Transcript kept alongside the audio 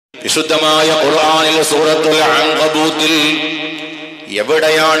വിശുദ്ധമായ ഖുർആനിൽ സൂറത്തുൽ അൻകബൂത്തിൽ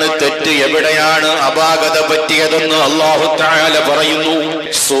എവിടെയാണ് തെറ്റ്, എവിടെയാണ് അപാകത പറ്റിയതെന്ന് അല്ലാഹു തആല പറയുന്നു.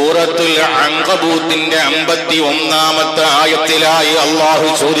 സൂറത്തുൽ അൻകബൂത്തിന്റെ 51-ാമത്തെ ആയത്തിലായി അല്ലാഹു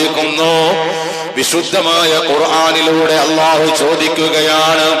ചോദിക്കുന്നു. വിശുദ്ധമായ ഖുർആനിലൂടെ അല്ലാഹു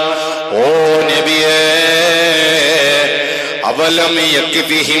ചോദിക്കുകയാണ്, ഓ നബിയേ, അവലം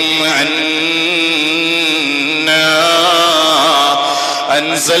യക്ഫിഹിം അന്നാ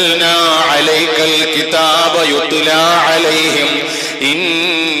അൻസൽനാ അലൈക്കൽ കിതാബ യുത്ലാ അലൈഹിം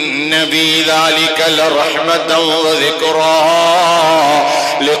ഇന്ന ഫീ ദാലിക ലറഹ്മതൻ വദിക്റാ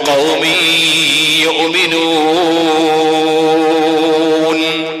ലിഖൗമി യുഅ്മിനൂൻ.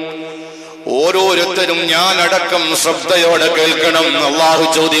 ഓരോരുത്തരും ഞാനടക്കം ശ്രദ്ധയോടെ കേൾക്കണം. അല്ലാഹു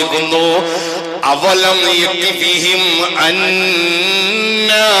ചോദിക്കുന്നു, അവലം യക്ഫിഹിം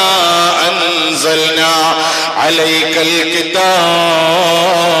അന്നാ അൻസൽനാ അലൈക്കൽ കിതാബ്.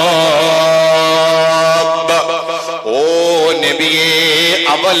 ഓ നബിയേ,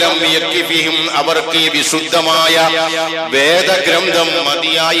 അവലം യക്ഫിഹിം, അവർക്ക് ഈ വിശുദ്ധമായ വേദഗ്രന്ഥം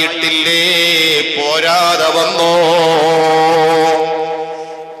മതിയായിട്ടില്ലേ, പോരാതെ വന്നോ?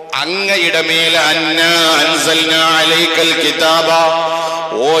 അങ്ങയുടെ മേൽ അന്നാ അൻസൽനാ അലൈക്കൽ കിതാബ,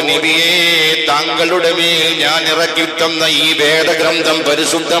 ഓ നബിയേ, താങ്കളുടെ മേൽ ഞാൻ ഇറക്കി തന്ന ഈ വേദഗ്രന്ഥം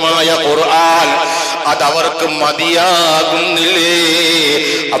പരിശുദ്ധമായ ഖുർആൻ അതവർക്ക് മതിയാകുന്നില്ലേ?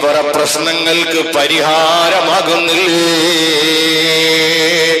 അവരുടെ പ്രശ്നങ്ങൾക്ക് പരിഹാരമാകുന്നില്ലേ?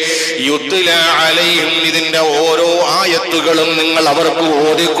 യുത്ലാ അലൈഹിം, ഇതിന്റെ ഓരോ ആയത്തുകളും നിങ്ങൾ അവർക്ക്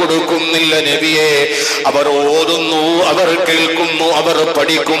ഓതിക്കൊടുക്കുന്നില്ല നബിയെ. അവർ ഓതുന്നു, അവർ കേൾക്കുന്നു, അവർ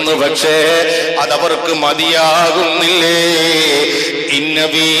പഠിക്കുന്നു, പക്ഷേ അതവർക്ക് മതിയാകുന്നില്ലേ? ഇന്ന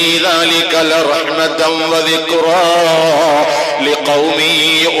ഫീ ദാലിക ലറഹ്മതൻ വദിക്റാ ലിഖൗമി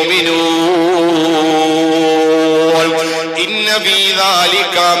യുഅ്മിനൂൻ. ഇന്ന ഫീ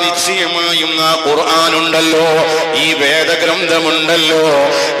ദാലിക, നിശ്ചയമായും ആ ഖുർആൻ ഉണ്ടല്ലോ, ഈ വേദഗ്രന്ഥമുണ്ടല്ലോ,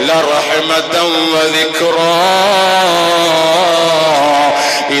 ലറഹ്മതൻ വദിക്റാ,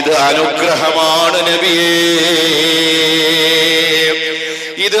 ഇത് അനുഗ്രഹമാണ് നബിയേ.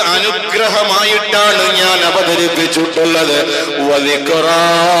 ഇത് അനുഗ്രഹമായിട്ടാണ് ഞാൻ അവതരിപ്പിച്ചിട്ടുള്ളത്. വദിക്റാ,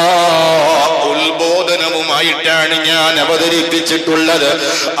 ഉത്ബോധനവുമായിട്ടാണ് ഞാൻ അവതരിപ്പിച്ചിട്ടുള്ളത്.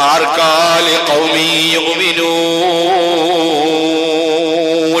 ആർക്കാലി ഖൗമി യുഅ്മിനൂൻ,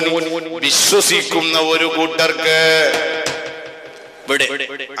 വിശ്വസിക്കുന്ന ഒരു കൂട്ടർക്ക്.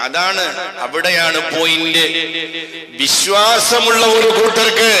 അതാണ്, അവിടെയാണ് പോയിന്റ്. വിശ്വാസമുള്ള ഒരു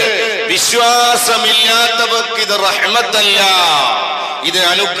കൂട്ടർക്ക്, വിശ്വാസമില്ലാത്തവർക്ക് ഇത് റഹ്മത്തല്ല, ഇത്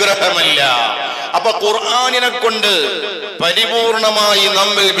അനുഗ്രഹമല്ല. അപ്പൊ ഖുർആനിനെ കൊണ്ട് പരിപൂർണമായി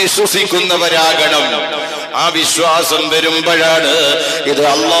നമ്മൾ വിശ്വസിക്കുന്നവരാകണം. ആ വിശ്വാസം വരുമ്പോഴാണ് ഇത്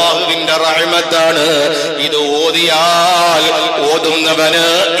അല്ലാഹുവിന്റെ റഹ്മത്താണ്. ഇത് ഓതിയാൽ ഓതുന്നവന്,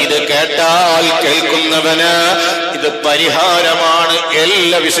 ഇത് കേട്ടാൽ കേൾക്കുന്നവന് ഇത് പരിഹാരമാണ്,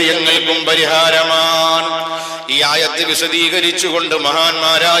 എല്ലാ വിഷയങ്ങൾക്കും പരിഹാരമാണ്. ഈ ആയത്ത് വിശദീകരിച്ചുകൊണ്ട്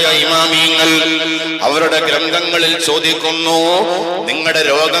മഹാന്മാരായ ഇമാമിങ്ങൾ അവരുടെ ഗ്രന്ഥങ്ങളിൽ ചോദിക്കുന്നു, നിങ്ങളുടെ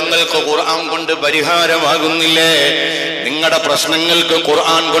രോഗങ്ങൾക്ക് ഖുർആൻ കൊണ്ട് പരിഹാരമാകുന്നില്ലേ? നിങ്ങളുടെ പ്രശ്നങ്ങൾക്ക്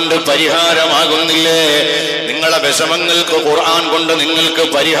ഖുർആൻ കൊണ്ട് പരിഹാരമാകുന്നില്ലേ? നിങ്ങളുടെ വിഷമങ്ങൾക്ക് ഖുർആൻ കൊണ്ട് നിങ്ങൾക്ക്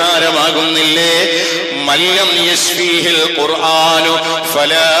പരിഹാരമാകുന്നില്ലേ? മല്ലം യശ്ഫീഹിൽ ഖുർആനു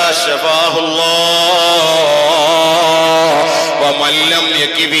ഫലാ ശഫാഹുല്ലാഹ് വമല്ലം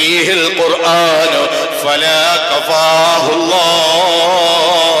യക്ഫീഹിൽ ഖുർആനു ഫലാ കഫാഹുല്ലാഹ്.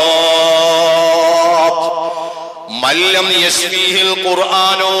 മല്ലം യശ്ഫീഹിൽ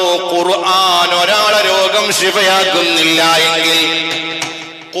ഖുർആനോ, ഖുർആൻ ഒരാളെ രോഗം ശിഫയാക്കുന്നില്ല എങ്കിൽ,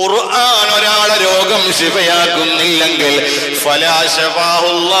 ഖുർആൻ ഒരാളെ രോഗം ശിഫയാക്കുന്നില്ലെങ്കിൽ ഫലാ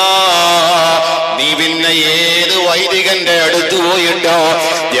ശഫാഹുല്ലാഹ്, നീ പിന്നെ ഏത് വൈദികന്റെ അടുത്ത് പോയിട്ടോ,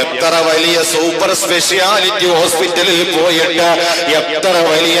 എത്ര വലിയ സൂപ്പർ സ്പെഷ്യാലിറ്റി ഹോസ്പിറ്റലിൽ പോയിട്ട് എത്ര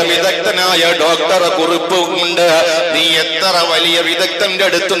വലിയ വിദഗ്ധനായ ഡോക്ടറെ കുറിപ്പ് കൊണ്ട് നീ എത്ര വലിയ വിദഗ്ധന്റെ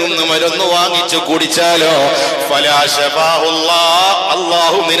അടുത്ത് നിന്ന് മരുന്ന് വാങ്ങിച്ചു കുടിച്ചാലോ ഫലാ ശഫാഹുല്ലാഹ്,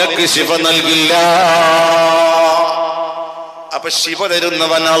 അല്ലാഹു നിനക്ക് ശിഫ നൽകില്ല. അപ്പൊ ശിഫ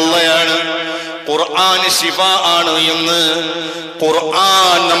തരുന്നവൻ അല്ലാഹയാണ്. ഖുർആൻ ശിഫ ആണ് എന്ന്,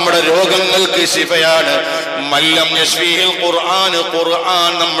 ഖുർആൻ നമ്മുടെ രോഗങ്ങൾക്ക് ശിഫയാണ്. മല്ലം യശ്ഫീഹിൽ ഖുർആൻ,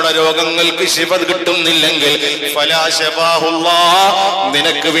 ഖുർആൻ നമ്മുടെ രോഗങ്ങൾക്ക് ശിഫ കിട്ടുന്നില്ലെങ്കിൽ ഫലാ ശഫാഹുല്ലാഹ്,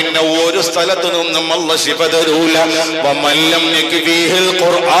 നിനക്ക് പിന്നെ ഒരു സ്ഥലത്തു നിന്നും അല്ലാഹു ശിഫ തരൂല. വമല്ലം യക്ഫീഹിൽ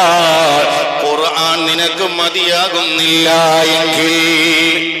ഖുർആൻ, ഖുർആൻ നിനക്ക് മതിയാകുന്നില്ല എങ്കിൽ,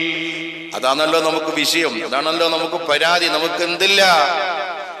 അതാണല്ലോ നമുക്ക് വിഷയം, അതാണല്ലോ നമുക്ക് പരാതി. നമുക്ക് എന്തില്ല,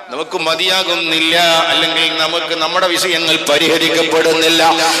 നമുക്ക് മതിയാകുന്നില്ല, അല്ലെങ്കിൽ നമുക്ക് നമ്മുടെ വിഷയങ്ങൾ പരിഹരിക്കപ്പെടുന്നില്ല.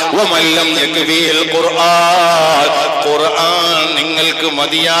 വമല്ലം യക്ഫീൽ ഖുർആൻ, ഖുർആൻ നിങ്ങൾക്ക്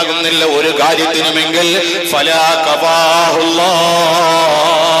മതിയാകുന്നില്ല ഒരു കാര്യത്തിനുമെങ്കിൽ ഫലാ ഖബാഹുല്ലാഹ്,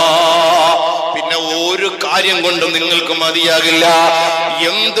 പിന്നെ ഒരു കാര്യം കൊണ്ടും നിങ്ങൾക്ക് മതിയാകില്ല.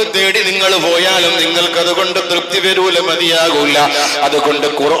 എന്ത് തേടി നിങ്ങൾ പോയാലും നിങ്ങൾക്ക് അതുകൊണ്ട് തൃപ്തി വരൂല, മതിയാകൂല. അതുകൊണ്ട്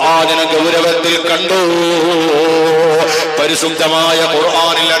ഖുർആനിനെ ഗൗരവത്തിൽ കണ്ടു. പരിശുദ്ധമായ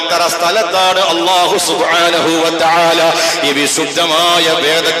ഖുർആനിൽ എത്ര സ്ഥലത്താണ് അല്ലാഹു സുബ്ഹാനഹു വ തആല ഈ വിശുദ്ധമായ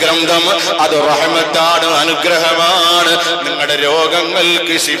വേദഗ്രന്ഥം അത് റഹ്മത്താണ്, അനുഗ്രഹമാണ്, നിങ്ങളുടെ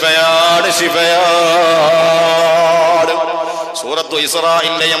രോഗങ്ങൾക്ക് ശിഫയാണ്, ശിഫയാണ്. സൂറത്തു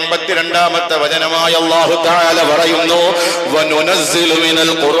ഇസ്രാഇന്റെ 82ാമത്തെ വചനമായ അല്ലാഹു തആല പറയുന്നു, വനുനസ്സിലു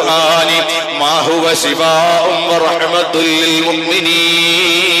മിനൽ ഖുർആനി മാ ഹുവ ശിഫാഉൻ വറഹ്മത്തുൽ ലിൽ മുഅ്മിനീൻ.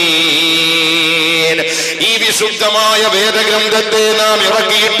 ഈ വിശുദ്ധമായ വേദഗ്രന്ഥത്തെ നാം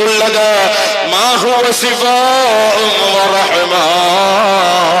ഇറക്കിയിട്ടുള്ളത് മാ ഹുവ ശിഫാഉൻ വറഹ്മ,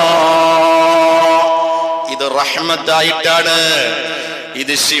 ഇത് റഹ്മത്തായിട്ടാണ്,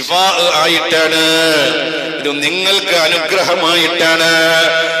 ഇത് ശിഫാ ആയിട്ടാണ്, ഇത് നിങ്ങൾക്ക് അനുഗ്രഹമായിട്ടാണ്,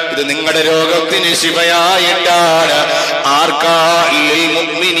 ഇത് നിങ്ങളുടെ രോഗത്തിന് ശിഫയായിട്ടാണ്. ആർക്കാ? ലിൽ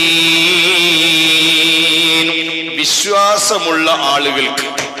മുഅ്മിനീൻ, വിശ്വാസമുള്ള ആളുകൾക്ക്,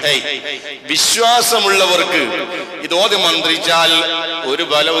 വിശ്വാസമുള്ളവർക്ക്. ഇത് ഓതി മന്ത്രിച്ചാൽ ഒരു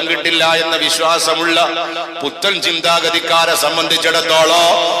ബലവും കിട്ടില്ല എന്ന വിശ്വാസമുള്ള പുത്തൻ ചിന്താഗതിക്കാരെ സംബന്ധിച്ചിടത്തോളം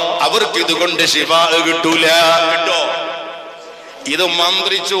അവർക്ക് ഇതുകൊണ്ട് ശിഫാ കിട്ടൂല. കേട്ടോ, ഇത്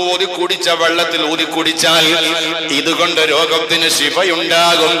മന്ത്രിച്ച് ഊതി കുടിച്ച വെള്ളത്തിൽ ഊതി കുടിച്ചാൽ ഇതുകൊണ്ട് രോഗത്തിന്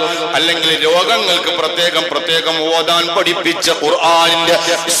ശിഫയുണ്ടാകും. അല്ലെങ്കിൽ രോഗങ്ങൾക്ക് പ്രത്യേകം പ്രത്യേകം ഓതാൻ പഠിപ്പിച്ച ഖുർആനിന്റെ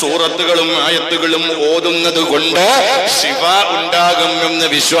സൂറത്തുകളും ആയത്തുകളും ഓതുന്നത് കൊണ്ട് ശിഫ ഉണ്ടാകും എന്ന്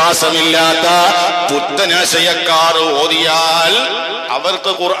വിശ്വാസമില്ലാത്ത പുത്തനാശയക്കാർ ഓതിയാൽ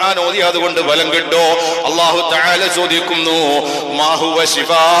അവർക്ക് ഖുർആൻ ഓതി അതുകൊണ്ട് ഫലം കിട്ടോ? അല്ലാഹു തആല ചോദിക്കുന്നു, മാ ഹുവ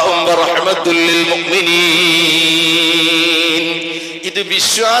ശിഫാഉൻ വറഹ്മത്തുൽ ലിൽ മുഅ്മിനീൻ. ഇത്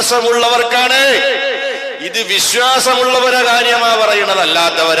വിശ്വാസമുള്ളവർക്കാണ്, ഇത് വിശ്വാസമുള്ളവരെ കാര്യമാ പറയുന്നത്,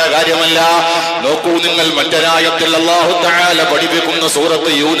 അല്ലാത്തവരെ കാര്യമല്ല. നോക്കൂ നിങ്ങൾ, മറ്റൊരായത്തിൽ അല്ലാഹു തആല പഠിപ്പിക്കുന്ന സൂറത്ത്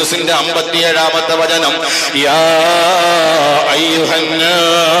യൂനുസിന്റെ 57ാമത്തെ വചനം, യാ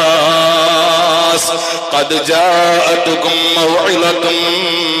അയ്യുഹന്നാസ് ഖദ് ജാഅതുകും മൗഇദത്തും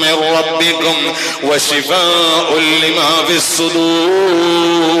മിർ റബ്ബികും വശിഫാഉൻ ലിമാ ഫിസ്സുദൂർ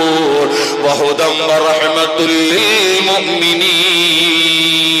വഹുദൻ വറഹ്മത്തുൽ ലിൽ മുഅ്മിനീൻ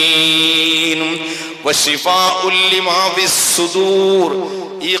വശിഫാഉൻ ലിമാ ഫിസ്സുദൂർ.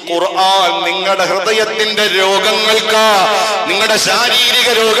 ഈ ഖുർആൻ നിങ്ങളുടെ ഹൃദയത്തിന്റെ രോഗങ്ങൾക്ക്, നിങ്ങളുടെ ശാരീരിക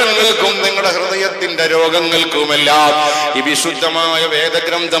രോഗങ്ങൾക്കും നിങ്ങളുടെ ഹൃദയത്തിന്റെ രോഗങ്ങൾക്കുമെല്ലാം ഈ വിശുദ്ധമായ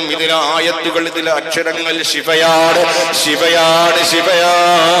വേദഗ്രന്ഥം, ഇതിലെ ആയത്തുകൾ, ഇതിലെ അക്ഷരങ്ങൾ ശിഫയാണ്, ശിഫയാണ്,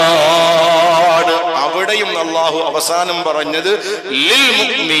 ശിഫയാണ്. അവിടെയും അല്ലാഹു അവസാനം പറഞ്ഞത് ലിൽ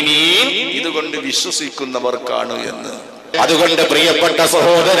മുഅ്മിനീൻ, ഇതുകൊണ്ട് വിശ്വസിക്കുന്നവർക്കാണ് എന്ന്. അതുകൊണ്ട് പ്രിയപ്പെട്ട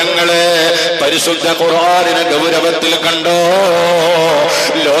സഹോദരങ്ങളെ, പരിശുദ്ധ ഖുർആനിനെ ഗൗരവത്തിൽ കണ്ടോ.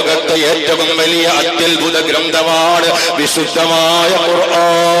 ലോകത്തെ ഏറ്റവും വലിയ അത്യത്ഭുത ഗ്രന്ഥമാണ് വിശുദ്ധമായ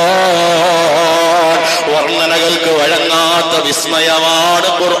ഖുർആൻ. വർണ്ണനകൾക്ക് വഴങ്ങാത്ത വിസ്മയമാണ്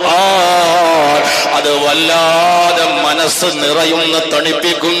ഖുർആൻ. അത് വല്ലാതെ മനസ്സ് നിറയുന്ന,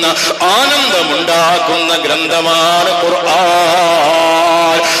 തണിപ്പിക്കുന്ന, ആനന്ദമുണ്ടാക്കുന്ന ഗ്രന്ഥമാണ്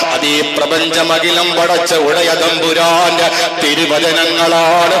ഖുർആൻ. അത് ഈ പ്രപഞ്ചമഖിലം പടച്ച ഉടയ തമ്പുരാന്റെ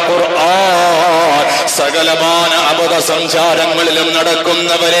തിരുവചനങ്ങളാണ് ഖുർആൻ. സകലമാന അബദ്ധ സംസാരങ്ങളിലും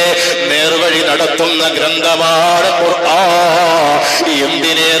നടക്കുന്നവരെ നേർവഴി നടത്തുന്ന ഗ്രന്ഥമാണ് ഖുർആൻ.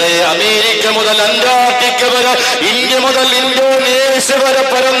 എന്തിനേറെ അമേരിക്ക മുതൽ അന്റാർട്ടിക്ക വരെ, ഇന്ത്യ മുതൽ ഇന്തോനേഷ്യ വരെ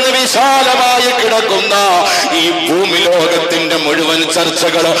പരന്ന് വിശാലമായി കിടക്കുന്ന ഈ ഭൂമി ലോകത്തിന്റെ മുഴുവൻ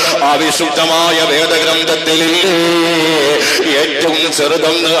ചർച്ചകളും ആ വിശുദ്ധമായ വേദഗ്രന്ഥത്തിൽ. ഏറ്റവും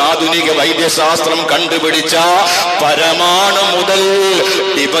ചെറുതെന്ന് ആധുനിക വൈദ്യശാസ്ത്രം കണ്ടുപിടിച്ച പരമാണു മുതൽ,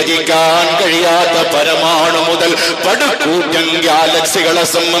 വിഭജിക്കാൻ കഴിയാത്ത പരമാണു മുതൽ പടുകൂറ്റൻ ഗാലക്സികളെ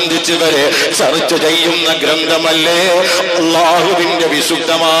സംബന്ധിച്ച് വരെ ചർച്ച ചെയ്യുന്ന ഗ്രന്ഥമല്ലേ അല്ലാഹുവിന്റെ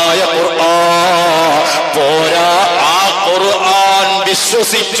വിശുദ്ധമായ ഖുർആൻ. പോരാ, ആ ഖുർആൻ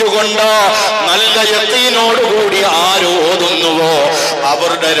വിശ്വസിച്ചുകൊണ്ട് നല്ല യഖീനോടുകൂടി ആര് ഓതുന്നുവോ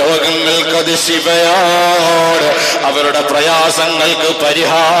അവരുടെ രോഗങ്ങൾക്ക് അത് ശിഫയാണ്, അവരുടെ പ്രയാസങ്ങൾക്ക്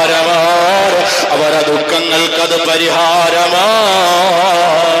പരിഹാരമാണ്, അവരുടെ ദുഃഖങ്ങൾക്കത് പരിഹാരമാണ്.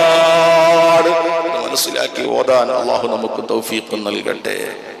 മനസ്സിലാക്കി ഓതാൻ അല്ലാഹു നമുക്ക് തൗഫീഖ് നൽകട്ടെ.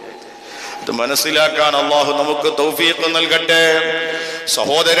 ഇത് മനസ്സിലാക്കാൻ അല്ലാഹു നമുക്ക് തൗഫീഖ് നൽകട്ടെ.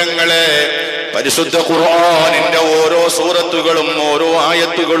 സഹോദരങ്ങളെ, പരിശുദ്ധ ഖുർആനിന്റെ ഓരോ സൂറത്തുകളും, ഓരോ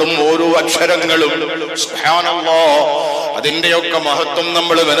ആയത്തുകളും, ഓരോ അക്ഷരങ്ങളും സുബ്ഹാനല്ലാഹ് അതിന്റെയൊക്കെ മഹത്വം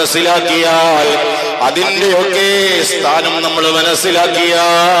നമ്മൾ മനസ്സിലാക്കിയാൽ, അതിന്റെയൊക്കെ സ്ഥാനം നമ്മൾ മനസ്സിലാക്കിയാൽ,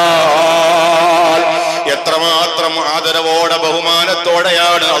 എത്രമാത്രം ആദരവോടെ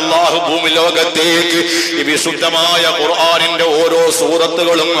ബഹുമാനത്തോടെയാണ് അള്ളാഹു ഭൂമി ലോകത്തേക്ക് ഈ വിശുദ്ധമായ ഖുർആനിന്റെ ഓരോ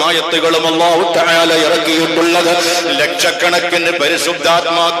സൂറത്തുകളും ആയത്തുകളും അള്ളാഹു തആല ഇറക്കിയിട്ടുള്ളത്. ലക്ഷക്കണക്കിന്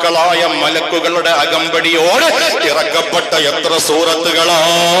പരിശുദ്ധാത്മാക്കളായ മലക്കുകളുടെ അകമ്പടിയോട് ഇറക്കപ്പെട്ട എത്ര സൂറത്തുകളാ.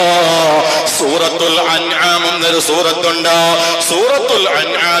 സൂറത്തുൽ അൻആം എന്നൊരു സൂറത്തുണ്ട്. സൂറത്തുൽ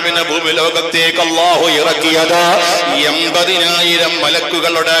അൻആമിനെ ഭൂമി ലോകത്തേക്ക് അള്ളാഹു ഇറക്കിയത് 80,000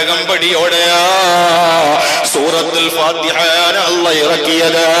 മലക്കുകളുടെ അകമ്പടിയോടെയാ. സൂറത്തുൽ ഫാത്തിഹയാണ് അല്ലാഹു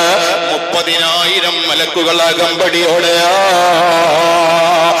ഇറക്കിയത് 30,000 മലക്കുകൾ അകമ്പടിയോടെയാ.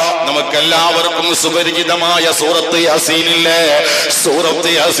 നമുക്കെല്ലാവർക്കും സുപരിചിതമായ സൂറത്ത് യാസീനില്ലേ? സൂറത്ത്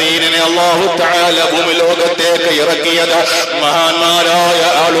യാസീനിനെ അല്ലാഹു തആല ഭൂമി ലോകത്തേക്ക് ഇറക്കിയത് മഹാന്മാരായ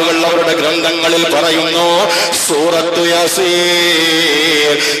ആളുകൾ അവരുടെ ഗ്രന്ഥങ്ങളിൽ പറയുന്നു. സൂറത്ത്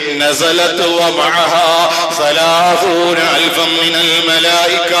യാസീൻ നസലത് വമഅഹാ 30,000 മിനൽ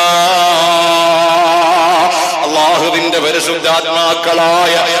മലായിക. അള്ളാഹുവിന്റെ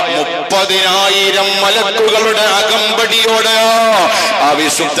പരിശുദ്ധാത്മാക്കളായ 30,000 മലക്കുകളുടെ അകമ്പടിയോടെ ആ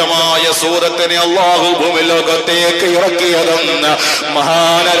വിശുദ്ധമായ സൂറത്തിനെ അള്ളാഹു ഭൂമി ലോകത്തേക്ക് ഇറക്കിയതെന്ന്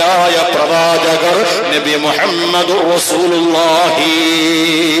മഹാനരായ പ്രവാചകർ നബി മുഹമ്മദ് റസൂലുള്ളാഹി.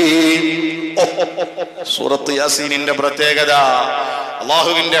 സൂറത്ത് യാസീനിന്റെ പ്രത്യേകത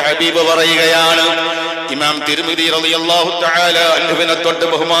അള്ളാഹുവിന്റെ ഹബീബ് പറയുകയാണ്. ഇമാം തിർമിദി റളിയല്ലാഹു തആല അൻഹുവിനെ തൊട്ട്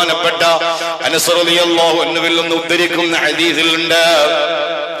ബഹുമാനപ്പെട്ട അനസ് റളിയല്ലാഹു അൻഹുവിൽ നിന്ന് ഉദ്ധരിക്കുന്ന ഹദീസിലുണ്ട്,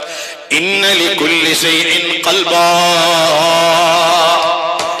 ഇന്ന ലികുല്ലി ശൈഇൻ ഖൽബാ.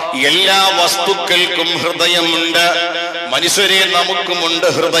 എല്ലാ വസ്തുക്കൾക്കും ഹൃദയമുണ്ട്. മനുഷ്യരെ നമുക്കുമുണ്ട്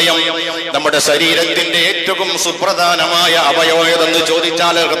ഹൃദയം. നമ്മുടെ ശരീരത്തിന്റെ ഏറ്റവും സുപ്രധാനമായ അവയവം ഏതെന്ന്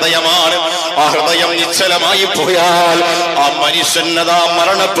ചോദിച്ചാൽ ഹൃദയമാണ്. ആ ഹൃദയം നിശ്ചലമായി പോയാൽ ആ മനുഷ്യനതാ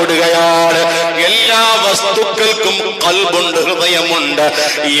മരണപ്പെടുകയാണ്. എല്ലാ വസ്തുക്കൾക്കും ഖൽബുണ്ട്, ഹൃദയമുണ്ട്.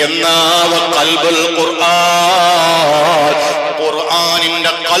 എന്നാൽ ഖൽബുൽ ഖുർആൻ,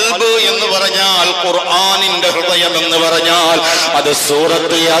 ഖുർആനിന്റെ ഖൽബ് എന്ന് പറഞ്ഞാൽ, ഖുർആനിന്റെ ഹൃദയം എന്ന് പറഞ്ഞാൽ അത്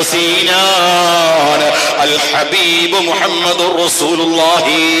സൂറത്ത് യാസീനാണ്. അൽ ഹബീബ് മുഹമ്മദുർ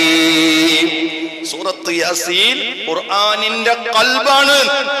റസൂലുള്ളാഹി. സൂറത്ത് യാസീൻ ഖുർആനിന്റെ ഖൽബാണ്.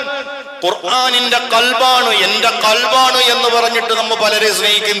 ഖുർആനിന്റെ ഖൽബാണ്, എന്റെ ഖൽബാണ് എന്ന് പറഞ്ഞിട്ട് നമ്മൾ പലരെ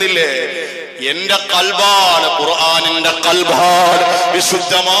സ്നേഹിക്കുന്നില്ലേ? എന്റെ ഖൽബാണ്, ഖുർആനിന്റെ ഖൽബാണ്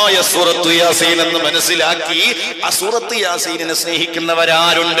വിശുദ്ധമായ സൂറത്ത് യാസീൻ എന്ന് മനസ്സിലാക്കി ആ സൂറത്ത് യാസീനിനെ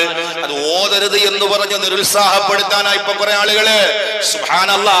സ്നേഹിക്കുന്നവരാരുണ്ട്? അത് ഓതരുത് എന്ന് പറഞ്ഞ് നിരുത്സാഹപ്പെടുത്താനായി ഇപ്പൊ കുറെ ആളുകള്.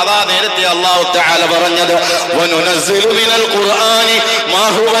 സുബ്ഹാനല്ലാഹ്, അതാ നേരത്തെ അല്ലാഹു തആല പറഞ്ഞത്, വനുനസ്സിലു മിനൽ ഖുർആനി മാ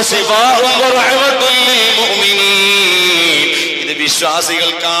ഹുവ ശിഫാഉൻ വറഹ്മത്തുൽ ലിൽ മുഅ്മിനീൻ. ഇത്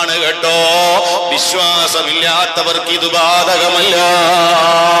വിശ്വാസികൾക്കാണ് കേട്ടോ, വിശ്വാസമില്ലാത്തവർക്ക് ഇത് ബാധകമല്ല.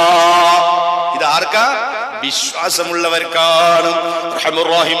 ഇതാർക്കാ? വിശ്വാസമുള്ളവർക്കാണ്.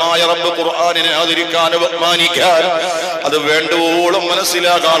 റഹ്മാനുറഹീമായ റബ്ബ് ഖുർആനിനെ ആദരിക്കാൻ ബഹുമാനിക്കാൻ അത് വേണ്ടോളം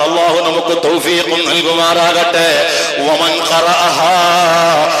മനസ്സിലാക്കാൻ അല്ലാഹു നമുക്ക് തൗഫീഖ് നൽകുമാറാകട്ടെ. വമൻ ഖറഅഹാ,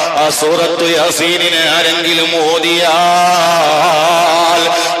 ആ സൂറത്ത് യാസീനിനെ ആരെങ്കിലും ഓതിയാൽ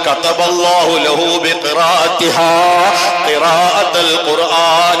കതബല്ലാഹു ലഹു ബിഖിറാഅതിഹാ ഖിറാഅത്തുൽ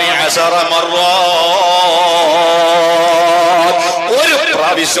ഖുർആനി 10 മർറാത്ത്. ഒരു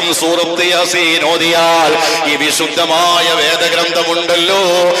പ്രാവശ്യം സൂറത്ത് യാസീൻ ഓതിയാൽ ഈ വിശുദ്ധമായ വേദഗ്രന്ഥമുണ്ടല്ലോ,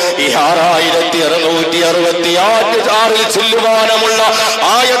 ഈ 6666 ചെല്ലുവാനമുള്ള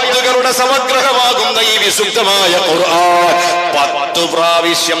ആയത്തുകളുടെ സമഗ്രഹമാകുന്ന ഈ വിശുദ്ധമായ ഖുർആൻ 10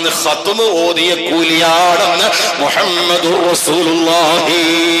 പ്രാവശ്യം ഖത്മ് ഓതിയ കൂലിയാണെന്ന് മുഹമ്മദുർ റസൂലുള്ളാഹി.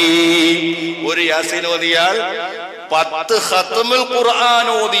 ഒരു യാസീൻ ഓതിയാൽ 10 ഖത്മുൽ ഖുർആൻ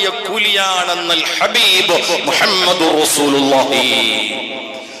ഓതിയ കൂലിയാണെന്ന് ഹബീബ് മുഹമ്മദുർ റസൂലുള്ളാഹി.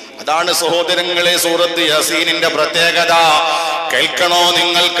 അതാണ് സഹോദരങ്ങളെ സൂറത്ത് യാസീനിന്റെ പ്രത്യേകത. കേൾക്കണോ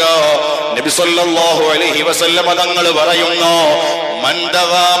നിങ്ങൾക്ക്? നബി സല്ലല്ലാഹു അലൈഹി വസല്ലം തങ്ങൾ പറയുന്നു, മൻ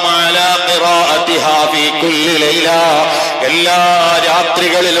ദവാമ അലാ ഖിറാഅതിഹാ ഫീ കുല്ലി ലൈല, എല്ലാ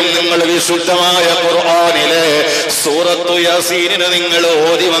രാത്രികളിലും നിങ്ങൾ വിശുദ്ധമായ ഖുർആനിലെ സൂറത്തു യാസീനിനെ നിങ്ങൾ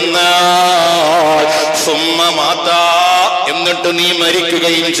ഓതി വന്നാൽ, സുമ്മ മാതാ, എന്നിട്ട് നീ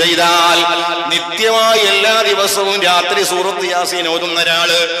മരിക്കുകയും ചെയ്താൽ, നിത്യമായി എല്ലാ ദിവസവും രാത്രി സൂറത്ത് യാസീൻ ഓതുന്ന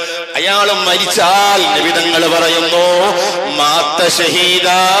ഒരാള് അയാളും മരിച്ചാൽ നബി തങ്ങൾ പറയുന്നു, മാത്ത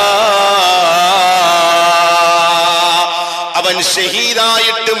ഷഹീദാ, അവൻ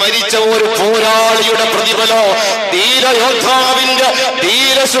ഷഹീദായിട്ട് മരിച്ച ഒരു പോരാളിയുടെ പ്രതിഫലം, ധീരയോദ്ധാവിന്റെ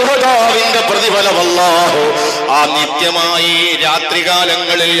ധീരസുഹൃതാവിന്റെ പ്രതിഫലം അല്ലാഹു ആ നിത്യമായി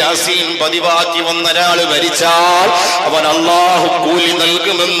രാത്രികാലങ്ങളിൽ യാസീൻ പതിവാക്കി വന്ന ഒരാള് മരിച്ചാൽ അവൻ അല്ലാഹു കൂലി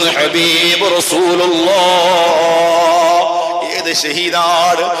നൽകുമെന്ന് ഹബീബ് റസൂലുള്ളാഹ്. ഇത്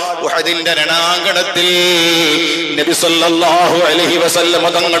ഷഹീദാണ്. ഉഹദിന്റെ രണാങ്കണത്തിൽ നബി സല്ലല്ലാഹു അലൈഹി വസല്ലം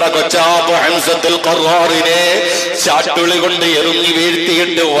തങ്ങളുടെ കൊച്ചാപ്പ ഹംസത്തുൽ ഖറാറിനെ ചാട്ടുളി കൊണ്ട് എറിഞ്ഞു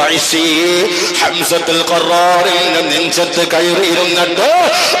വീഴ്ത്തിയിട്ട് വൈശി ഹംസത്തുൽ ഖറാറിന്റെ നെഞ്ചത്ത് കയറിയിരുന്നിട്ട്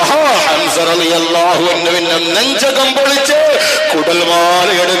ഹംസ റളിയല്ലാഹു അൻഹുവിന്റെ നെഞ്ചകം പൊളിച്ച്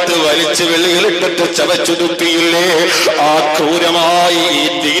കുടൽമാലയെടുത്ത് വലിച്ചു വെളിയിലിട്ടിട്ട് ചവച്ചു തുപ്പിയില്ലേ? ആ ക്രൂരമായി ഈ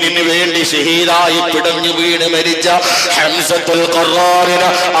ദീനിന് വേണ്ടി ഷഹീദായി പിടഞ്ഞു വീണ് മരിച്ച ഹംസത്തുൽ ഖറാറിന്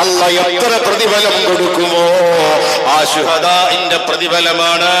അല്ലാഹ് എത്ര പ്രതിഫലം കൊടുക്കുമോ? ആ ശുഹദാഇന്റെ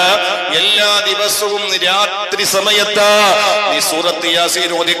പ്രതിഫലമാണ്. എല്ലാ ദിവസവും രാത്രി സമയത്ത് നീ സൂറത്ത്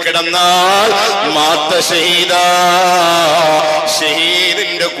യാസീൻ ഓതി കിടന്നാൽ മാത്ത ഷഹീദാ,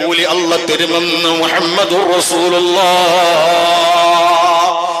 ഷഹീദിന്റെ കൂലി അല്ലാഹ് തരുമെന്ന് മുഹമ്മദുർ റസൂലുള്ളാഹ്.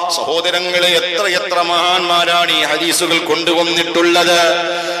 സഹോദരങ്ങളെ, എത്ര മഹാന്മാരാണ് ഈ ഹദീസുകൾ കൊണ്ടുവന്നിട്ടുള്ളത്.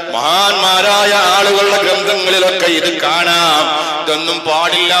 മഹാന്മാരായ ആളുകളുടെ ഗ്രന്ഥങ്ങളിലൊക്കെ ഇത് കാണാം. ഇതൊന്നും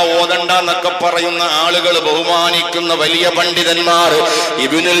പാടില്ല, ഓതണ്ട എന്നൊക്കെ പറയുന്ന ആളുകൾ ബഹുമാനിക്കുന്ന വലിയ പണ്ഡിതന്മാർ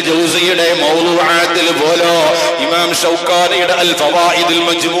ഇബ്നുൽ ജൗസിയുടെ മൗലൂആത്തിൽ പോലോ ഇമാം ഷൗക്കാനിയുടെ അൽ ഫവായിദുൽ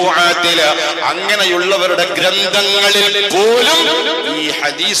മജ്മൂആത്തിൽ അങ്ങനെയുള്ളവരുടെ ഗ്രന്ഥങ്ങളിൽ പോലും ഈ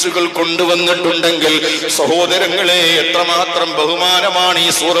ഹദീസുകൾ കൊണ്ടുവന്നിട്ടുണ്ടെങ്കിൽ സഹോദരങ്ങളെ, എത്രമാത്രം ബഹുമാനമാണ് ഈ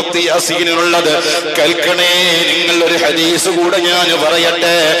സൂറത്ത് യാസീനിനുള്ളത്. കേൾക്കണേ, നിങ്ങൾ ഒരു ഹദീസ് കൂടെ ഞാൻ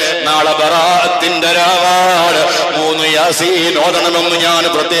പറയട്ടെ. നാളെ ബറാഅത്തിന്റെ രാവാണ്. 3 യാസീൻ ഓതണമെന്ന് ഞാൻ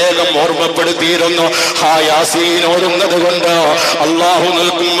പ്രത്യേകം ഓർമ്മപ്പെടുത്തിയിരുന്നു. ആ യാസീൻ ഓതുന്നത് കൊണ്ട് അല്ലാഹു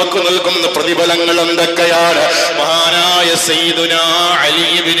നൽകുന്ന പ്രതിഫലങ്ങൾ എന്തൊക്കെയാണ്? മഹാനായ സയ്യിദുനാ അലി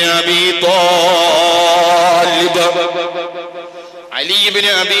ഇബ്നു അബീ ത്വാലിബ് അലി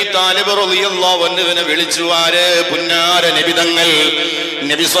ഇബ്നു അബീ താലിബ് റളിയല്ലാഹു അൻഹുവിനെ വിളിച്ചു ആര്? പുന്നാര നബി തങ്ങൾ.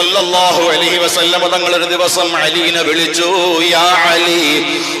 നബി സല്ലല്ലാഹു അലൈഹി വസല്ലം തങ്ങൾ ഒരു ദിവസം അലീനെ വിളിച്ചു. യാ അലി,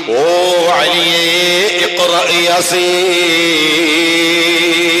 ഓ അലിയേ, ഇഖ്റഅ യാസീൻ.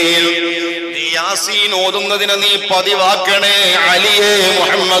 നീ യാസീൻ ഓതുന്നതിനെ നീ പതിവാക്കണേ അലിയേ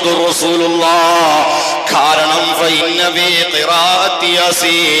മുഹമ്മദുർ റസൂലുള്ളാഹ്. കാരണം ഫഇന്ന ഫീ ഖിറാഅത്തി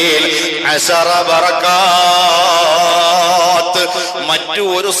യാസീൻ 10 ബറകാത്ത്. മറ്റു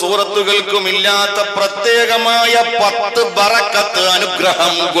ഒരു സൂറത്തുകൾക്കും ഇല്ലാത്ത പ്രത്യേകമായ 10 ബറക്കത്ത്,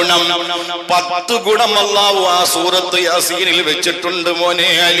 അനുഗ്രഹം, ഗുണം. 10 ഗുണം അല്ലാഹു ആ സൂറത്ത് യാസീനിൽ വെച്ചിട്ടുണ്ട് മോനെ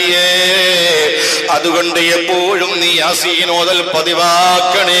അലിയേ. അതുകൊണ്ട് എപ്പോഴും നീ യാസീൻ ഓതൽ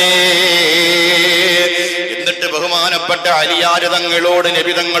പതിവാക്കണേ. എന്നിട്ട് ബഹുമാനപ്പെട്ട അലിയാർ തങ്ങളോട്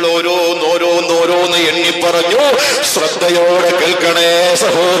നബി തങ്ങൾ ഓരോന്ന് എണ്ണി പറഞ്ഞു. ശ്രദ്ധയോടെ കേൾക്കണേ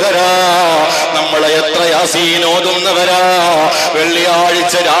സഹോദരാ, നമ്മളെ എത്ര യാസീൻ ഓതുന്നവരാ.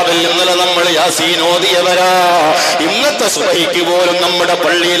 വെള്ളിയാഴ്ച രാവിലെ ഇന്നലെ നമ്മൾ യാസീൻ ഓതിയവരാ. ഇന്നത്തെ സുബഹിക്ക് പോലും നമ്മുടെ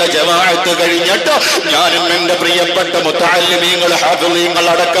പള്ളിയിലെ ജമാഅത്ത് കഴിഞ്ഞിട്ട് ഞാനും എന്റെ പ്രിയപ്പെട്ട മുത്തഅല്ലിമീങ്ങൾ ഹാഫിളീങ്ങൾ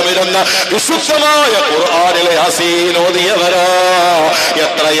അടക്കമിരുന്ന വിശുദ്ധമായ ഖുർആനിലെ യാസീൻ ഓതിയവരാ.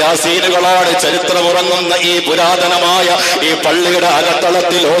 എത്ര യാസീനുകളാണ് ചരിത്രമുറങ്ങുന്ന ഈ പുരാതനമായ ഈ പള്ളിയുടെ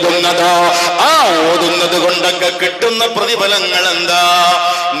അകത്തളത്തിൽ ഓതുന്നതാ. ആ ഓതുന്നത് കൊണ്ടൊക്കെ കിട്ടുന്ന പ്രതിഫലങ്ങൾ എന്താ?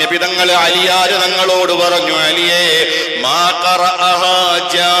 നബി തങ്ങൾ അലിയാർ തങ്ങളോട് പറഞ്ഞു, അലിയേ, മാ ഖറഅഹാ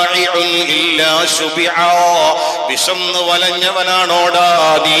ജാഇഉൻ ഇല്ലാ ശുബിആ. വിശന്ന് വലഞ്ഞവനാണോടാ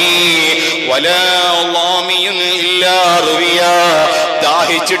നീ? വലാ ളാമിയുൻ ഇല്ലാ റുവിയാ.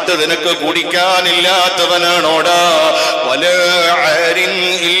 ദാഹിച്ചിട്ട് നിനക്ക് കുടിക്കാനില്ലാത്തവനാണോടാ? വലാ ആരിൻ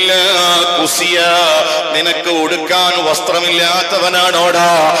ഇല്ലാ കുസിയാ. നിനക്ക് ഉടുക്കാൻ വസ്ത്രമില്ലാത്തവനാണോടാ?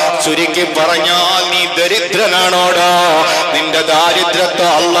 ചുരുക്കി പറഞ്ഞാൽ നീ ദരിദ്രനാണോടാ? നിന്റെ ദാരിദ്ര്യത്തെ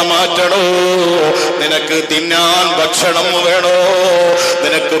അല്ലാഹ് മാറ്റണോ? നിനക്ക് തിന്നാൻ ഭക്ഷണം വേണോ?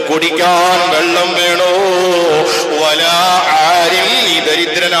 നിനക്ക് കുടിക്കാൻ വെള്ളം വേണോ? വലാ ആരിൻ, നീ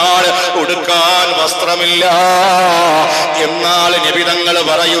ദരിദ്രനാണ്, ഉടുക്കാൻ വസ്ത്രമില്ല. എന്നാൽ നബി തങ്ങൾ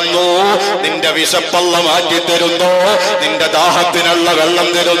പറയുന്നു, നിന്റെ വിശപ്പല്ല മാറ്റി തരുന്നു, നിന്റെ ദാഹത്തിനുള്ള വെള്ളം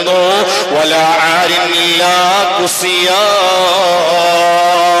തരുന്നു. വലാ ആരിൻ ഇല്ലാ കുസിയാ.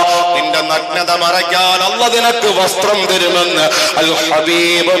 നിന്റെ നഗ്നത മറയ്ക്കാൻ അല്ലാഹ് നിനക്ക് വസ്ത്രം തരുമെന്ന് അൽ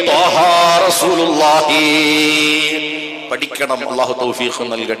ഹബീബ് ത്വാഹ റസൂലുള്ളാഹി. പഠിക്കണം, അല്ലാഹു തൗഫീഖ്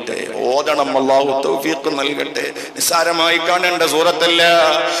നൽകട്ടെ. ഓതണം, അല്ലാഹു തൗഫീഖ് നൽകട്ടെ. നിസ്സാരമായി കാണേണ്ട സൂറത്തല്ല.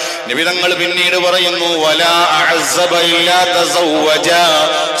 നബി തങ്ങൾ പിന്നീട് പറയുന്നു, വലാ അഅസ്സബ ഇല്ലാ തസവ്വജ.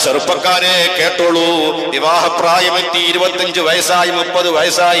 ചെറുപ്പക്കാരെ കേട്ടോളൂ, വിവാഹപ്രായമെത്തി 25 വയസ്സായി 30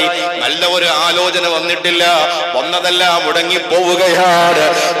 വയസ്സായി നല്ല ഒരു ആലോചന വന്നിട്ടില്ല, വന്നതെല്ലാം മുടങ്ങിപ്പോവുകയാണ്.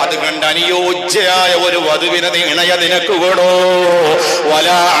 അത് കണ്ട് അനുയോജ്യയായ ഒരു വധുവിനെ ഇണയ നിനക്ക് വേണോ?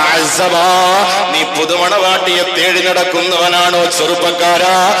 വലാ അഅസ്സബ, നീ പുതുമണവാട്ടിയെ തേടി നടക്കുന്നവനാണോ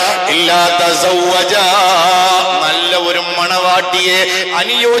ചെറുപ്പക്കാരാ? ഇല്ലാ തസവ്വജ, നല്ല ഒരു മണവാട്ടിയെ,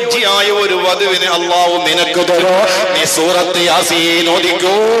 അനുയോജ്യയായ ഒരു വധുവിനെ അല്ലാഹു നിനക്ക് തരോ? നീ സൂറത്ത് യാസീൻ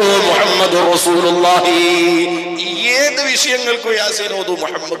ഓതിക്കൂ. മുഹമ്മദ് മുഹമ്മദുർ റസൂലുള്ളാഹി. ഏത് വിഷയങ്ങൾക്കും യാസീൻ ഓതു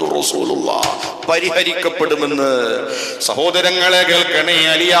മുഹമ്മദുർ റസൂലുള്ളാഹ് പരിഹരിക്കപ്പെടുമെന്ന്. സഹോദരങ്ങളെ കേൾക്കണേ,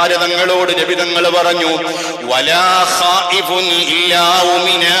 അലിയാര് തങ്ങളോട് നബി തങ്ങൾ പറഞ്ഞു, വലാ ഖായിഫുൻ ഇല്ലാ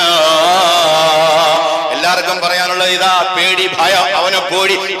ഉമിനാ. എല്ലാവർക്കും പറയാനുള്ള ഇതാ, പേടി, ഭയം. അവനെ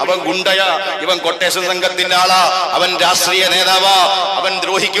പേടി, അവൻ ഗുണ്ടയാ, ഇവൻ കൊട്ടേഷൻ സംഘത്തിന്റെ ആളാ, അവൻ രാഷ്ട്രീയ നേതാവാ, അവൻ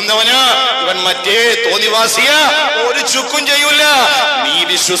ദ്രോഹിക്കുന്നവനാ, ഇവൻ മറ്റേ തോന്നിവാസിയാ, ഒരു ചുക്കും ചെയ്യൂല. നീ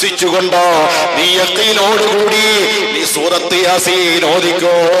വിശ്വസിച്ചുകൊണ്ടോ, നീ യഖീനോടുകൂടി നീ സൂറത്ത് യാസീൻ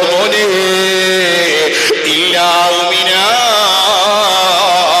ഓതിക്കോ മോനെ. ഇല്ലാ ഉമിനാ,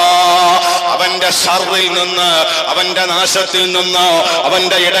 അവന്റെ ഷർറിൽ നിന്ന്, അവന്റെ നാശത്തിൽ നിന്ന്,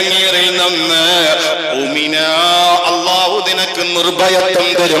 അവന്റെ ഇടങ്ങേറിൽ നിന്ന് ഉമിനാ, അല്ലാഹു നിനക്ക് നിർഭയത്വം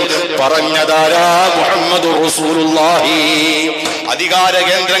തരും. പറഞ്ഞതാരാ? മുഹമ്മദുർ റസൂലുള്ളാഹി. അധികാര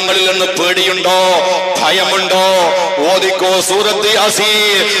കേന്ദ്രങ്ങളിൽ നിന്ന് പേടിയുണ്ടോ, ഭയമുണ്ടോ? ഓദിക്കോ സൂറത്ത്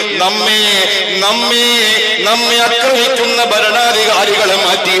യാസീൻ. നമ്മെ ആക്രമിക്കുന്ന ഭരണാധികാരികളെ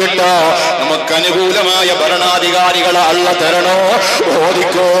മാറ്റിയിട്ട് നമുക്ക് അനുകൂലമായ ഭരണാധികാരികളെ അള്ള തരണോ?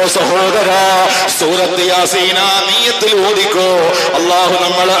 ഓദിക്കോ സഹോദരാ സൂറത്ത് യാസീൻ. നീയത്തിൽ ഓദിക്കോ, അല്ലാഹു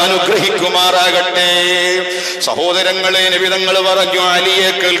നമ്മളെ അനുഗ്രഹിക്കുമാറാകട്ടെ. സഹോദരങ്ങളെ, നബി തങ്ങൾ പറഞ്ഞു,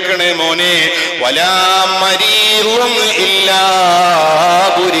 അലിയെ കേൾക്കണേ മോനെ, വലാ മരീറുൻ ഇല്ലാ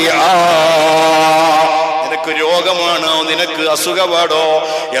ബുരിആ. നിനക്ക് രോഗമാണോ, നിനക്ക് അസുഖപാടോ,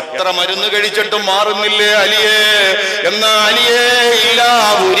 എത്ര മരുന്ന് കഴിച്ചിട്ടും മാറുന്നില്ലേ അലിയേ? എന്നാ അലിയേ, ഇല്ലാ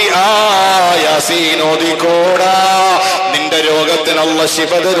ബുരിആ യാസീൻ ഓതിക്കോടാ, നിന്റെ രോഗത്തിന് അല്ലാഹു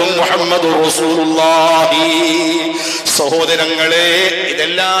ശിഫ തരും. മുഹമ്മദുർ റസൂലുള്ളാഹി. സഹോദരങ്ങളെ,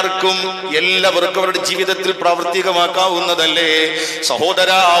 ഇതെല്ലാവർക്കും എല്ലാവർക്കും അവരുടെ ജീവിതത്തിൽ പ്രാവർത്തികമാക്കാവുന്നതല്ലേ?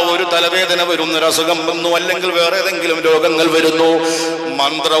 സഹോദര, ഒരു തലവേദന വരുന്നു, ഒരു അസുഖം വന്നു, അല്ലെങ്കിൽ വേറെ ഏതെങ്കിലും രോഗങ്ങൾ വരുന്നു,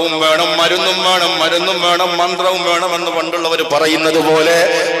 മന്ത്രവും വേണം, മരുന്നും വേണം, മരുന്നും വേണം, മന്ത്രവും വേണമെന്ന് പണ്ടുള്ളവർ പറയുന്നത് പോലെ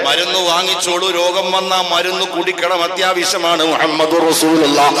മരുന്ന് വാങ്ങിച്ചോളൂ, രോഗം വന്നാൽ മരുന്ന് കുടിക്കണം, അത്യാവശ്യമാണ്. മുഹമ്മദുർ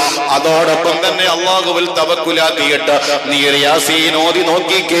റസൂലുള്ളാഹ്. അതോടൊപ്പം തന്നെ അല്ലാഹുവിൽ തവക്കുലാക്കിയിട്ട് നീ യാസീൻ ഓതി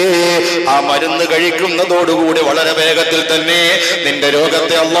നോക്കിക്കേ. ആ മരുന്ന് കഴിക്കുന്നതോടുകൂടി വളരെ വേഗത്തിൽ തന്നെ നിന്റെ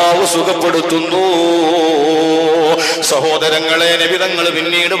രോഗത്തെ അല്ലാഹു സുഖപ്പെടുത്തുന്നു. സഹോദരങ്ങളെ, നബി തങ്ങൾ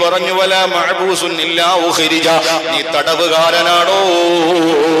പിന്നീട് പറഞ്ഞു, വലാ മഅബൂസുൻ ഇല്ലാ ഉഖ്രിജ. നീ തടവുകാരനാണോ,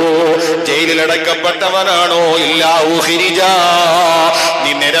 ജയിലിലടക്കപ്പെട്ടവനാണോ? ഇല്ലാ ഉഖ്രിജ.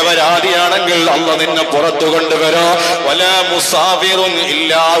 നീ നിരപരാധിയാണെങ്കിൽ അല്ലാഹു നിന്നെ പുറത്തു കൊണ്ടുവരാ. വലാ മുസാഫിറുൻ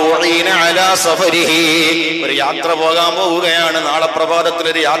ഇല്ലാ ഉഈന അലാ സഫരിഹി. ഒരു യാത്ര പോകാൻ പോവുകയാണ്, നാളെ പ്രഭാതത്തിൽ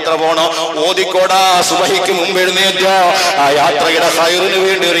ഒരു യാത്ര പോണോ, ഓതിക്കോടാ. സുബഹിക്ക് മുമ്പ് എഴുന്നേറ്റോ, ആ യാത്രയുടെ ഖൈറിന്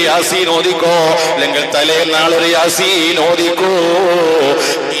വേണ്ടി ഒരു യാസീൻ ഓതിക്കോ, അല്ലെങ്കിൽ തലേന്നാൾ ഒരു യാസീൻ ഓതിക്കോ.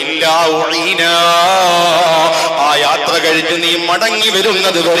 ഇല്ലാ ഉഈന. ആ യാത്ര കഴിഞ്ഞ് നീ മടങ്ങി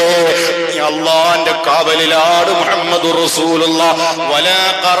വരുന്നത് വരെ അല്ലാഹുവിന്റെ കാവലിലാണ്. മുഹമ്മദുർ റസൂലുള്ളാഹ്. വലാ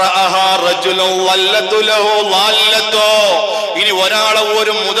ഖറഅഹാ റജുലുൻ വല്ലതു ലഹു ളല്ലതോ. ഇനി ഒരാളെ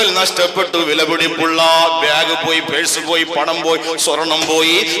ഒരു മുതൽ നഷ്ടപ്പെട്ടു, വിലപിടിപ്പുള്ള ബാഗ് പോയി, പേഴ്സ് പോയി, പണം പോയി, സ്വർണം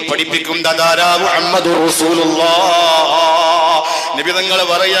പോയി, പഠിപ്പിക്കുന്നതാരാ? മുഹമ്മദുർ റസൂലുള്ളാഹ്. നബി തങ്ങൾ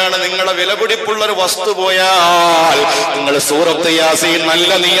പറയാണ്, നിങ്ങളെ വിലപിടിപ്പുള്ള ഒരു വസ്തു പോയാൽ നിങ്ങൾ സൂറത്ത് യാസീൻ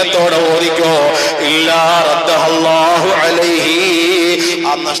നല്ല നിയ്യത്തോടെ ഓദിക്കോ. ഇല്ലാ റദ്ദഹല്ലാഹു അലൈഹി.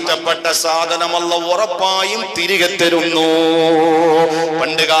 ആ നഷ്ടപ്പെട്ട സാധനം അല്ലാഹു ഉറപ്പായും തിരികെ തരുന്നു.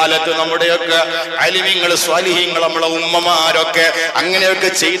 പണ്ട് കാലത്ത് നമ്മുടെയൊക്കെ അലിമിങ്ങൾ, സ്വാലിഹീങ്ങൾ, നമ്മളെ ഉമ്മമാരൊക്കെ അങ്ങനെയൊക്കെ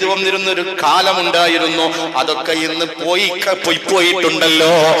ചെയ്തു വന്നിരുന്നൊരു കാലമുണ്ടായിരുന്നു. അതൊക്കെ ഇന്ന്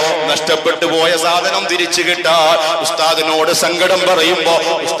പോയിട്ടുണ്ടല്ലോ. നഷ്ടപ്പെട്ടു പോയ സാധനം തിരിച്ചു കിട്ടാൻ ഉസ്താദിനോട് സങ്കടം പറയുമ്പോ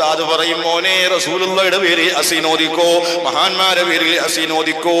ഉസ്താദ് പറയും, മോനെ റസൂലുള്ളാഹിയുടെ പേരിൽ യാസീൻ ഓതിക്കോ, മഹാന്മാരുടെ പേരിൽ യാസീൻ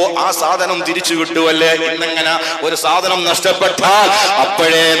ഓതിക്കോ, ആ സാധനം തിരിച്ചു കിട്ടുമല്ലേ. ഇന്നെങ്ങനെ ഒരു സാധനം നഷ്ടപ്പെട്ടാൽ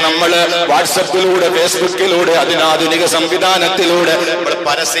അപ്പോഴേ നമ്മൾ വാട്സപ്പിലൂടെ, ഫേസ്ബുക്കിലൂടെ, അതിനാധുനിക സംവിധാനത്തിലൂടെ നമ്മൾ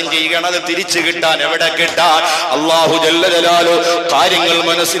പരസ്യം ചെയ്യണം, അത് തിരിച്ചു കിട്ടാൻ. എവിടെ കിട്ടാൻ? അല്ലാഹു ജല്ല ജലാലു കാര്യങ്ങൾ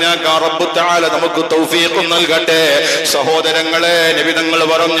മനസ്സിലാക്കാൻ റബ്ബ് തആല നമുക്ക് തൗഫീഖ് നൽകട്ടെ. സഹോദരങ്ങളെ, നബി തങ്ങൾ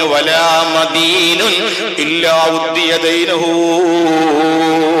പറഞ്ഞു, വലാ മദീനുൻ ഇല്ലാ ഉദ്ദിയദൈനഹു.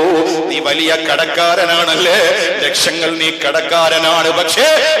 നീ വലിയ കടക്കാരനാണല്ലേ, ലക്ഷങ്ങൾ നീ കടക്കാരനാണ്, പക്ഷേ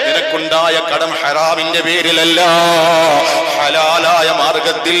നിനക്കുണ്ടായ കടം ഹറാമിന്റെ പേരിലല്ല, ഹലാലായ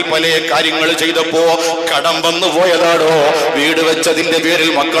മാർഗത്തിൽ പല കാര്യങ്ങൾ ചെയ്തപ്പോ കടം വന്നു പോയതാണോ? വീട് വെച്ചതിന്റെ പേരിൽ,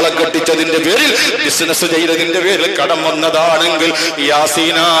 മക്കളെ കെട്ടിച്ചതിന്റെ പേരിൽ, ബിസിനസ് ചെയ്തതിന്റെ പേരിൽ കടം വന്നതാണെങ്കിൽ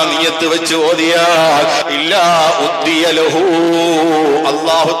യാസീന നിയത്ത് വെച്ച് ഓതിയാൽ ഇല്ലാ ഉദ്ദിയലഹു,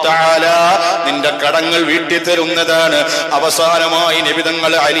 അല്ലാഹു തആല നിന്റെ കടങ്ങൾ വീട്ടി തരുന്നതാണ്. അവസാനമായി നബി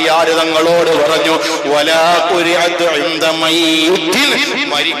തങ്ങൾ അലിയാർ തങ്ങളോട് പറഞ്ഞു, വലാ ഖരിഅത് ഇൻദ മയ്യിത്തിൻ,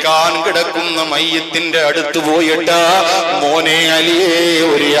 മരിക്കാൻ കിടക്കുന്ന മയ്യിത്തിന്റെ അടുത്ത് പോയിട്ട് മോനെ അലിയെ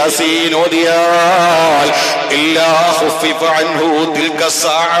ഒരു യാസീൻ ഓതിയാൽ ഇല്ലാ ഖുഫിഫ അൻഹു തിൽക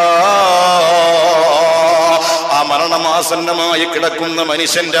സഅ, ആ മരണമാസന്നമായി കിടക്കുന്ന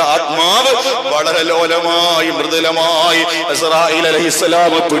മനുഷ്യന്റെ ആത്മാവ് വളരെ ലോലമായി മൃദുലമായി ഇസ്രായീൽ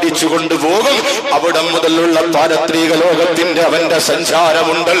അലൈഹിസ്സലാം പിടിച്ചുകൊണ്ടുപോകും. അവിടെ മുതലുള്ള പാരത്രിക ലോകത്തിന്റെ അവന്റെ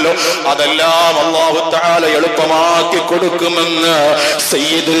സഞ്ചാരമുണ്ടല്ലോ, അതെല്ലാം അല്ലാഹു തആല എളുപ്പമാക്കി കൊടുക്കുമെന്ന്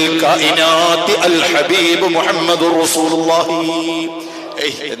സയ്യിദുൽ കായിനാത്തി അൽ ഹബീബ് മുഹമ്മദുർ റസൂലുള്ളാഹി.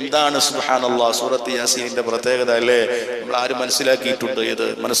 എന്താണ് സുബ്ഹാനല്ലാഹ് സൂറത്ത് യാസീനിന്റെ പ്രത്യേകത അല്ലേ? നമ്മൾ ആരും മനസ്സിലാക്കിയിട്ടുണ്ട്? ഇത്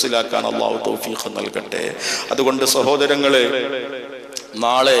മനസ്സിലാക്കാൻ അല്ലാഹു തൗഫീഖ് നൽകട്ടെ. അതുകൊണ്ട് സഹോദരങ്ങളെ,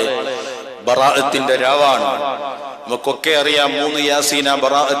 നാളെ ബറാഅത്തിന്റെ രാവാണ്. നമുക്കൊക്കെ അറിയാം 3 യാസീന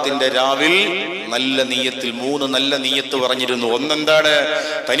ബറാഅത്തിന്റെ രാവിൽ നല്ല നീയത്തിൽ 3 നല്ല നീയത്ത് പറഞ്ഞിരുന്നു. ഒന്നെന്താണ്?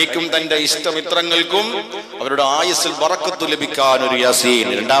 തനിക്കും തന്റെ ഇഷ്ടമിത്രങ്ങൾക്കും അവരുടെ ആയുസ്സിൽ ബറക്കത്ത് ലഭിക്കാൻ ഒരു യാസീൻ.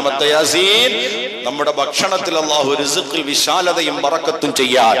 രണ്ടാമത്തെ യാസീൻ നമ്മുടെ ഭക്ഷണത്തിൽ അല്ലാഹു റിസ്ഖിൽ വിശാലതയും ബറക്കത്തും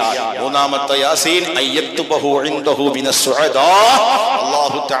ചെയ്യാൻ. മൂന്നാമത്തെ യാസീൻ അയ്യത്തുബഹു ഇൻദഹു മിനസ് സുഅദാ,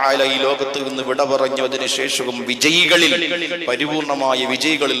 അല്ലാഹു തആല ഈ ലോകത്തിൽ നിന്ന് വിട പറഞ്ഞതിന് ശേഷവും വിജയികളിൽ, പരിപൂർണമായ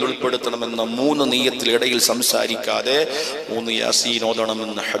വിജയികളിൽ ഉൾപ്പെടുത്തണമെന്ന 3 നീയത്തിൽ ഇടയിൽ സംസാരിക്കാതെ 3 യാസീൻ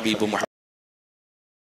ഓതണമെന്ന് ഹബീബ്